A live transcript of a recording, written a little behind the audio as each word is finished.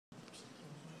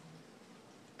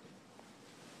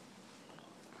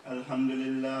الحمد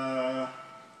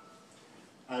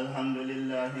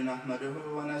لله نحمده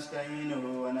ونستعينه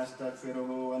ونستغفره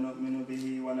ونؤمن به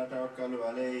ونتوكل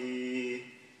عليه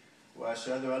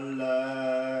وأشهد أن لا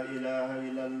إله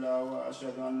إلا الله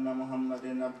وأشهد أن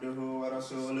محمدا عبده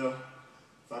ورسوله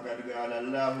فقد قال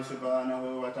الله سبحانه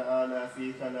وتعالى في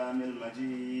كلام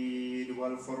المجيد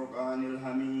والفرقان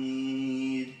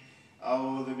الحميد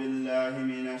أعوذ بالله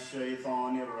من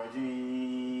الشيطان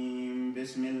الرجيم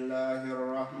بسم الله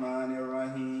الرحمن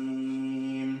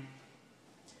الرحيم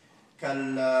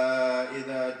كلا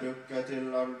إذا دكت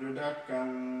الأرض دكا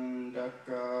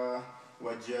دكا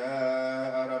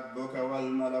وجاء ربك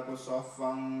والملك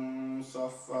صفا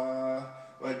صفا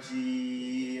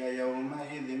وجيء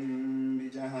يومئذ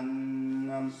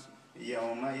بجهنم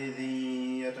يومئذ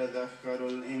يتذكر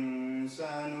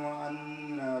الإنسان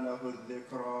وأنى له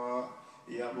الذكرى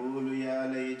يقول يا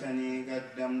ليتني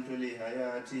قدمت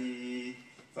لحياتي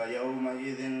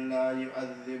فيومئذ لا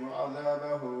يعذب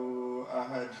عذابه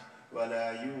أحد ولا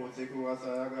يوثق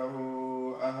وثاقه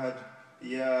أحد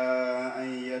يا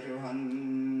أيتها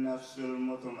النفس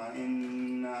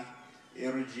المطمئنة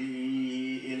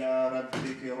ارجعي إلى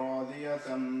ربك راضية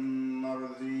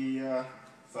مرضية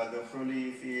فادخلي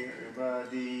في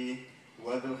عبادي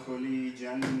وادخلي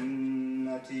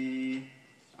جنتي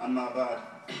أما بعد.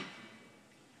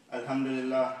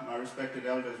 Alhamdulillah, my respected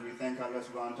elders, we thank Allah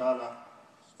subhanahu wa ta'ala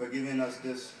for giving us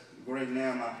this great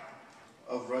ni'mah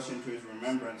of rushing to his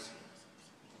remembrance.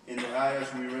 In the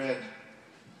ayahs we read,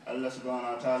 Allah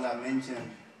subhanahu wa ta'ala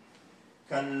mentioned,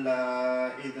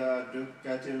 Kalla idha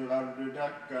dukkatil ardu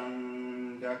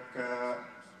dakkan dakka.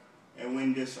 And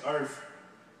when this earth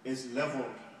is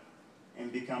leveled and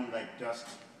become like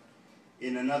dust.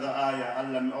 In another ayah,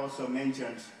 Allah also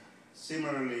mentions,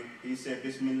 similarly, he said,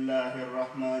 Bismillahir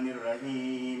Rahmanir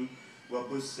Rahim, wa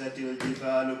bussatil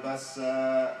jibalu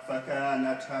bassa,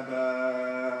 fakanat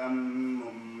haba'an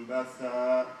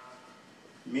mumbatha.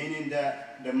 Meaning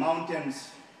that the mountains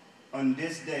on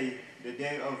this day, the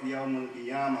day of Yawmul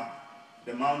Qiyamah,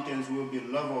 the mountains will be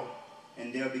level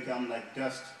and they'll become like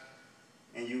dust.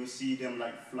 And you will see them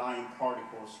like flying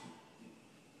particles.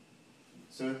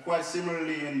 So quite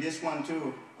similarly in this one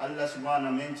too, Allah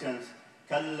subhanahu mentions,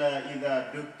 Kalla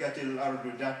idha dukkatil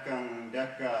ardu dakkan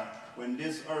dakka. When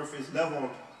this earth is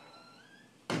leveled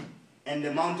and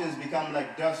the mountains become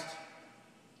like dust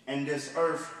and this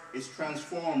earth is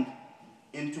transformed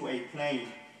into a plain.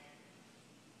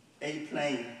 A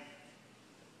plain.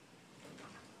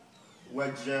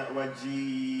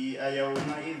 وَجِيءَ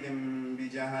يَوْمَئِذٍ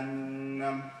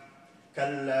بِجَهَنَّمَ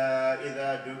كَلَّا إِذَا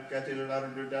دُكَّتِ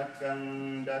الْأَرْضُ دَكًّا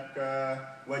دَكًّا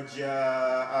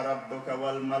وَجَاءَ رَبُّكَ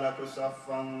وَالْمَلَكُ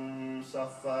صَفًّا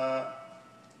صَفًّا.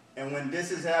 And when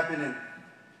this is happening,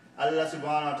 Allah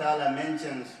subhanahu wa ta'ala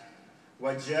mentions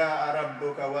وَجَاءَ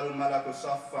رَبُّكَ وَالْمَلَكُ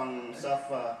صَفًّا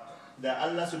صَفًّا, that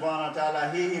Allah subhanahu wa ta'ala,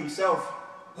 he himself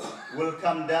will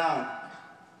come down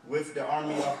with the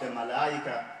army of the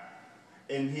malaika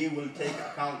and he will take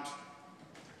account.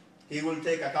 He will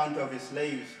take account of his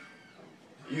slaves.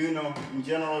 You know, in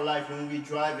general life, when we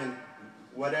driving,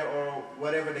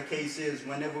 whatever the case is,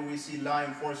 whenever we see law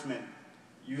enforcement,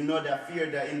 you know that fear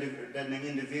that an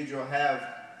individual have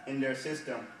in their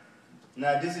system.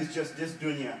 Now this is just this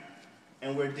dunya,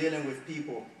 and we're dealing with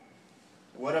people.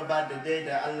 What about the day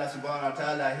that Allah subhanahu wa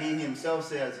ta'ala, he himself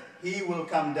says, he will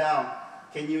come down?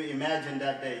 Can you imagine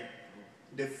that day?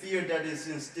 The fear that is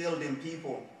instilled in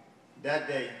people that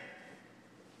day.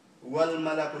 Wal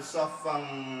malaku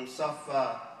saffan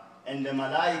saffa. And the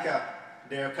malaika,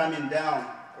 they are coming down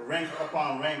rank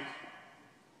upon rank.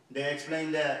 They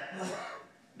explain that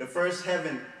the first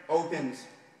heaven opens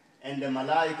and the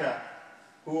malaika,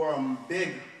 who are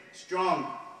big,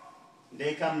 strong,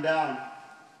 they come down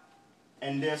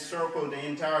and they circle the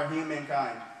entire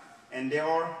humankind. And they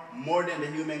are more than the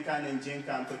humankind and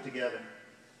jinkind put together.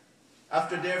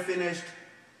 After they're finished,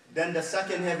 then the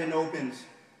second heaven opens,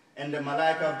 and the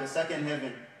malaika of the second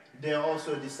heaven, they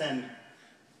also descend.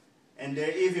 And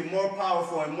they're even more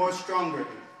powerful and more stronger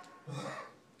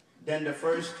than the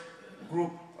first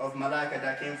group of malaika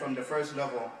that came from the first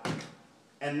level.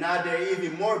 And now they're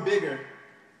even more bigger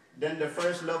than the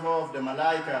first level of the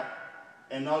malaika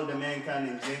and all the mankind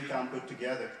and jinkind put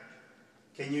together.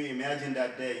 Can you imagine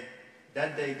that day?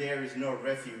 That day there is no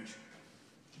refuge.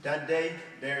 That day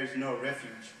there is no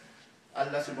refuge.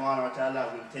 Allah subhanahu wa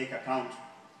ta'ala will take account.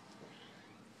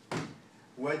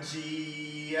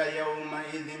 وَجِيَّ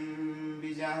يَوْمَئِذٍ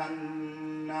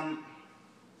بِجَهَنَّمَ.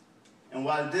 And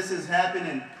while this is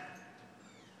happening,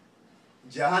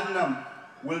 Jahannam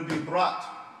will be brought.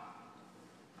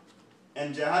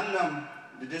 And Jahannam,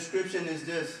 the description is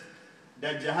this,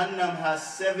 that Jahannam has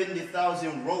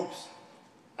 70,000 ropes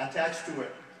attached to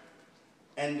it.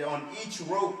 And on each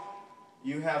rope,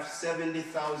 you have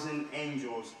 70,000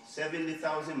 angels,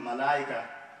 70,000 malaika.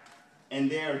 And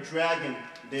they are dragging,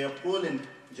 they are pulling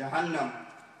Jahannam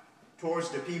towards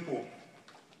the people.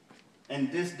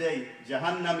 And this day,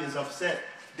 Jahannam is upset.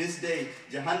 This day,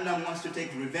 Jahannam wants to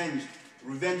take revenge.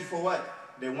 Revenge for what?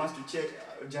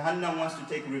 Jahannam wants to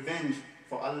take revenge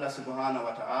for Allah subhanahu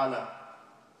wa ta'ala.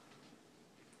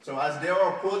 So as they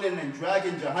are pulling and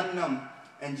dragging Jahannam,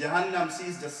 and Jahannam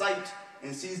sees the sight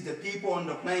and sees the people on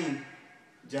the plain,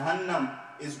 Jahannam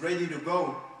is ready to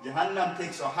go. Jahannam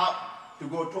takes a hop to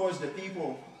go towards the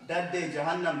people. That day,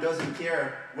 Jahannam doesn't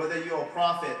care whether you're a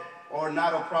prophet or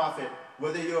not a prophet,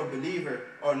 whether you're a believer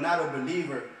or not a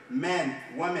believer, man,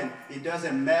 woman, it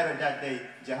doesn't matter that day.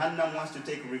 Jahannam wants to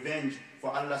take revenge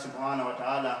for Allah subhanahu wa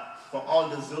ta'ala, for all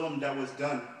the zulm that was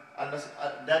done.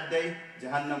 That day,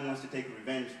 Jahannam wants to take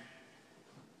revenge.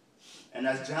 And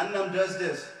as Jahannam does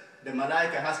this, the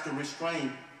malaika has to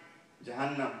restrain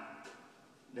Jahannam.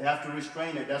 They have to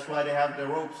restrain it. That's why they have the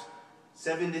ropes.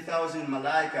 70,000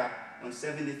 malaika on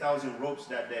 70,000 ropes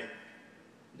that day.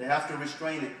 They have to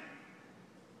restrain it.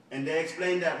 And they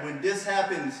explain that when this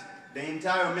happens, the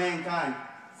entire mankind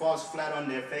falls flat on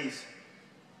their face.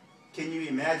 Can you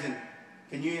imagine?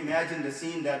 Can you imagine the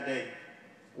scene that day?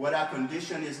 What our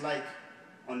condition is like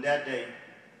on that day?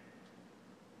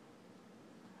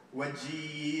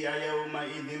 وَجِيءَ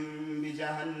يَوْمَئِذٍ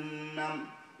بِجَهَنَّمَ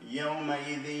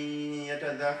يَوْمَئِذٍ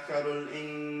يَتَذَكَّرُ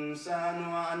الْإِنسَانُ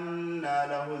وَأَنَّى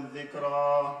لَهُ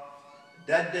الذِّكْرَى.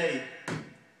 That day,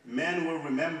 man will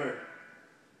remember.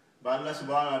 But Allah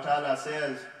subhanahu wa ta'ala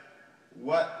says,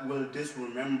 what will this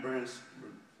remembrance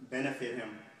benefit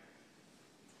him?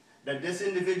 That this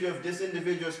individual, if this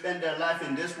individual spend their life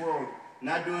in this world,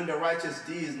 not doing the righteous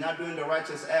deeds, not doing the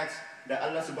righteous acts that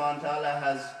Allah subhanahu wa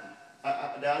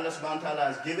ta'ala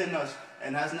has given us,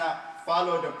 and has not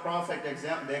followed the perfect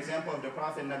example, the example of the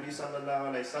Prophet Nabi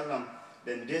sallallahu alayhi wasallam,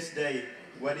 then this day,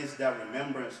 what is that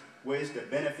remembrance? Where is the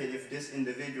benefit if this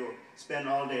individual spend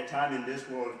all their time in this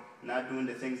world not doing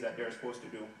the things that they're supposed to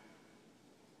do?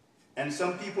 And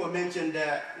some people mention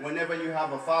that whenever you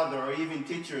have a father or even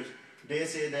teachers, they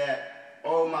say that,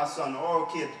 oh my son, oh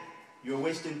kid, you're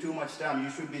wasting too much time, you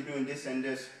should be doing this and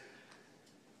this.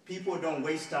 People don't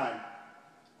waste time.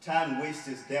 Time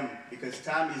wastes them because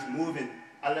time is moving.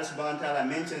 Allah subhanahu wa ta'ala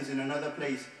mentions in another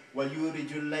place, وَيُولِجُ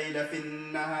اللَّيْلَ فِي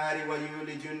النَّهَارِ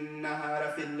وَيُولِجُ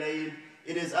النَّهَارَ فِي اللَّيْلِ.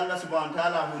 It is Allah subhanahu wa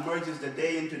ta'ala who merges the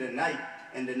day into the night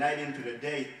and the night into the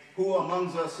day. Who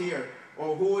amongst us here,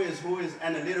 or who is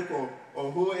analytical,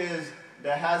 or who is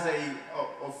that has a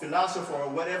philosopher or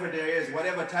whatever there is,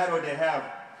 whatever title they have,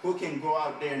 who can go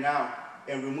out there now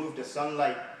and remove the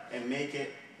sunlight and make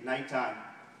it nighttime?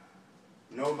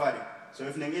 Nobody. So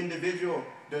if an individual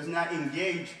does not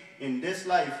engage in this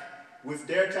life with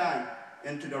their time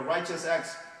into the righteous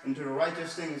acts, into the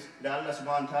righteous things that Allah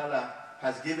subhanahu wa ta'ala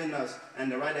has given us,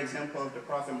 and the right example of the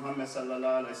Prophet Muhammad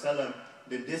sallallahu alaihi wasallam,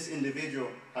 then this individual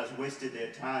has wasted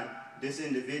their time. This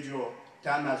individual,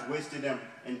 time has wasted them,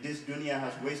 and this dunya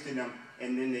has wasted them,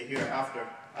 and then the hereafter,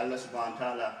 Allah subhanahu wa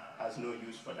ta'ala has no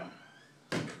use for them.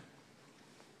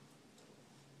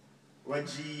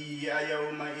 وَجِيءَ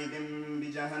يَوْمَئِذٍ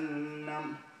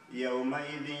بِجَهَنَّمَ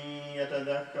يَوْمَئِذٍ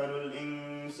يَتَذَكَّرُ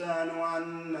الْإِنسَانُ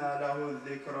وَأَنَّى لَهُ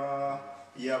الذِّكْرَى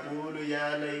يَقُولُ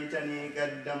يَا لَيْتَنِي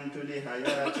قَدَّمْتُ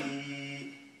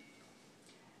لِحَيَاتِي.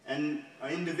 And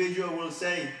an individual will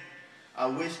say, I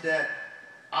wish that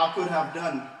I could have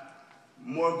done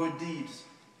more good deeds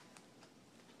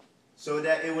so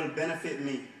that it will benefit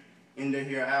me in the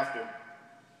hereafter.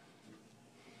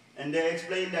 And they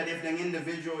explain that if an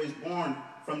individual is born,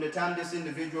 from the time this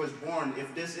individual is born,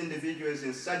 if this individual is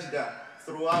in sajda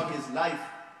throughout his life,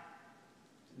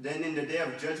 then in the day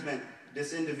of judgment,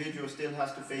 this individual still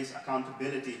has to face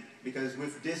accountability, because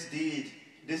with this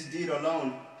deed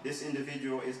alone, this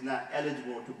individual is not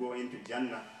eligible to go into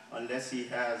Jannah unless he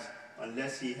has the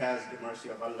mercy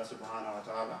of Allah subhanahu wa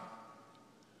ta'ala.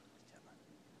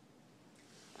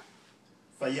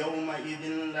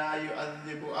 فَيَوْمَئِذٍ لَا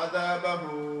يُعَذِّبُ عَذَابَهُ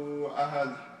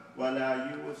أَحَدٌ وَلَا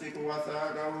يُوثِقُ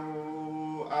وَثَاقَهُ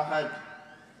أَحَدٌ.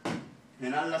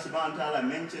 And Allah subhanahu wa ta'ala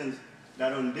mentions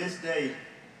that on this day,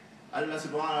 Allah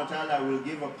subhanahu wa ta'ala will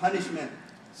give a punishment,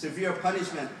 severe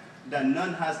punishment, that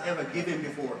none has ever given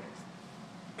before.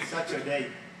 Such a day.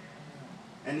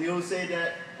 And he'll say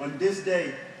that on this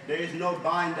day, there is no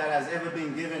bind that has ever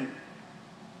been given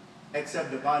except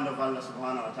the bind of Allah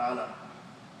subhanahu wa ta'ala.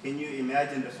 Can you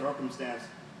imagine the circumstance?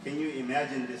 Can you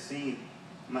imagine the scene?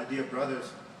 My dear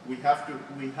brothers, we have to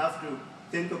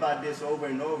think about this over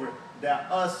and over,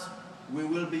 that us, we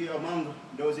will be among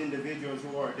those individuals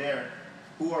who are there,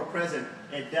 who are present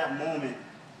at that moment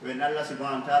when Allah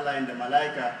subhanahu wa ta'ala and the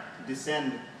malaika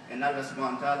descend and Allah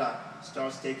subhanahu wa ta'ala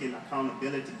starts taking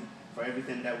accountability for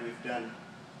everything that we've done.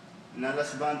 And Allah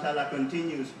subhanahu wa ta'ala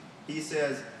continues, He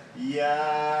says,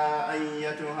 Ya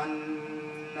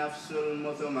ayyatuhan nafsul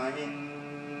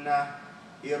mutma'inna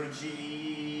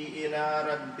irji'i ila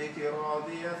rabbiki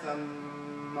radiyatan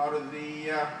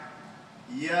mardiyah.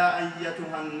 Ya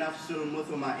ayyatuhan nafsul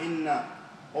mutma'inna,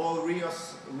 all real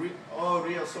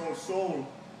soul,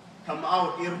 come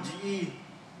out, irji'i,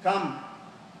 come.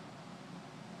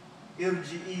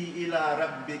 Irji'i ila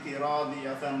rabbiki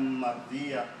radiyatan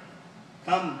mardiyah.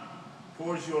 Come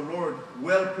towards your Lord,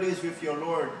 well pleased with your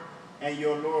Lord, and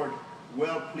your Lord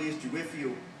well pleased with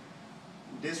you.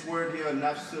 This word here,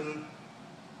 nafsul,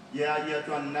 ya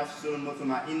ayyatuhan nafsul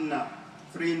mutma'inna,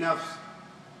 3 nafs.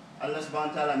 Allah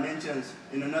subhanahu wa ta'ala mentions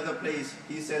in another place,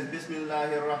 He says,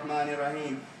 Bismillahir Rahmanir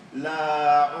Rahim,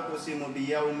 La uqsimu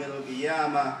biyawmil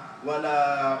qiyamah, wa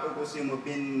la uqsimu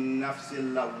bin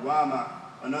nafsil lawwama,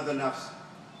 another nafs.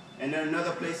 And then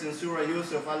another place in Surah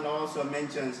Yusuf, Allah also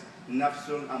mentions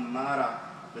nafsul ammara,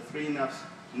 the 3 nafs,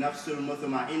 nafsul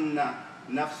mutma'inna,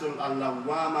 nafsul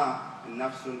allawwama, and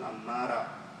nafsul ammara.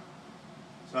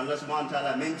 So Allah subhanahu wa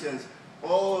ta'ala mentions,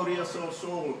 oh real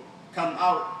soul, come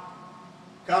out,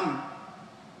 come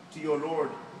to your Lord,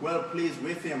 well pleased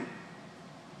with Him,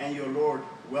 and your Lord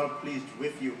well pleased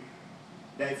with you.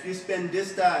 That if you spend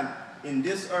this time in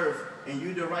this earth and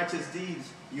you do righteous deeds,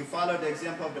 you follow the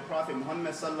example of the Prophet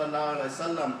Muhammad sallallahu alaihi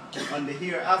wasallam on the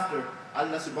hereafter,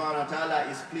 Allah subhanahu wa ta'ala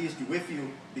is pleased with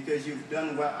you because you've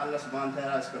done what Allah subhanahu wa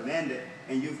ta'ala has commanded,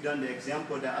 and you've done the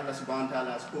example that Allah subhanahu wa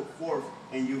ta'ala has put forth,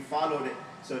 and you followed it.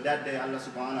 So that day Allah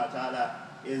subhanahu wa ta'ala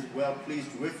is well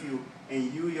pleased with you,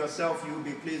 and you yourself, you will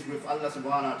be pleased with Allah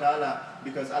subhanahu wa ta'ala,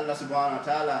 because Allah subhanahu wa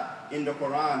ta'ala in the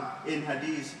Quran, in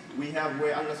Hadith, we have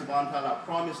where Allah subhanahu wa ta'ala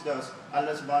promised us,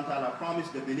 Allah subhanahu wa ta'ala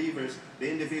promised the believers, the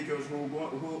individuals who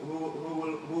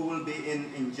will be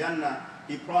in Jannah,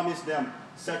 He promised them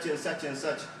such and such and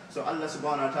such. So Allah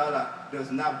subhanahu wa ta'ala does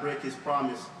not break His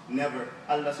promise, never.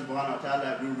 Allah subhanahu wa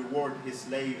ta'ala will reward His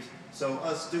slaves. So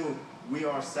us too, we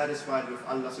are satisfied with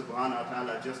Allah subhanahu wa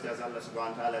ta'ala just as Allah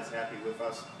subhanahu wa ta'ala is happy with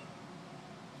us.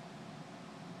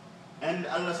 And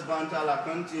Allah subhanahu wa ta'ala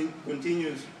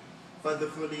continues,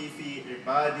 فَذْفُلِي فِي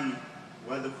عِبَادِي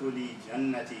وَذْفُلِي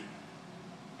جَنَّتِي.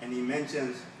 And He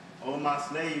mentions, oh my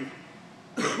slave,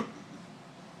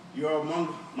 you are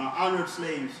among my honored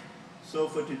slaves. So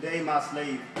for today, my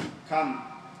slave, come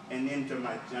and enter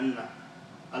my Jannah.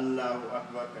 Allahu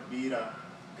Akbar Kabira.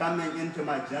 Come and enter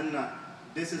my Jannah.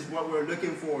 This is what we're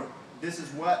looking for. This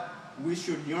is what we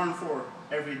should yearn for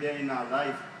every day in our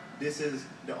life. This is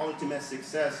the ultimate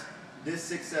success.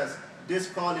 This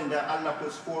calling that Allah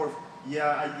puts forth,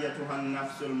 Ya ayyatuhan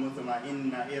nafsul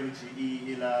mutma'inna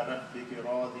irji'i ila rabbiki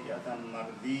radiyatan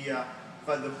mardiyah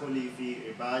fadkhuli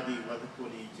fi ibadi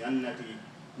wadkhuli jannati.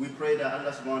 We pray that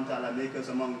Allah subhanahu wa ta'ala make us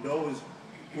among those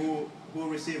who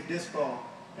receive this call,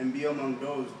 and be among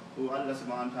those who Allah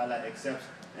subhanahu wa ta'ala accepts,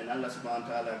 and Allah subhanahu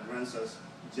wa ta'ala grants us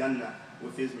Jannah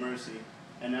with His mercy.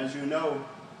 And as you know,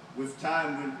 with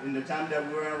time, in the time that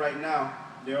we're in right now,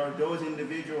 there are those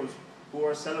individuals who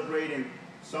are celebrating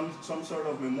some sort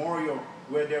of memorial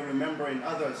where they're remembering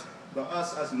others. But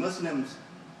us as Muslims,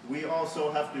 we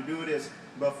also have to do this,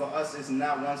 but for us it's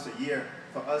not once a year.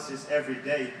 For us it's every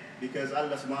day, because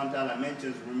Allah subhanahu wa ta'ala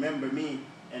mentions, remember me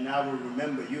and I will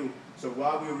remember you. So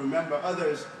while we remember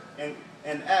others and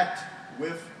act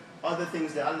with other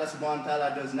things that Allah subhanahu wa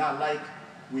ta'ala does not like,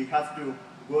 we have to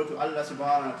go to Allah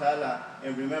subhanahu wa ta'ala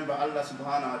and remember Allah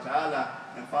subhanahu wa ta'ala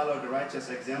and follow the righteous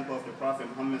example of the Prophet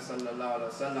Muhammad sallallahu alaihi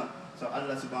wasallam. So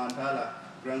Allah subhanahu wa ta'ala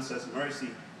grants us mercy,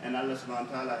 and Allah subhanahu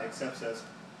wa ta'ala accepts us,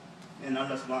 and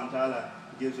Allah subhanahu wa ta'ala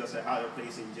gives us a higher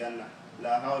place in Jannah.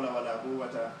 La hawla wa la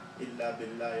quwwata illa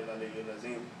billahi al-aliyyil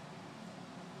azim.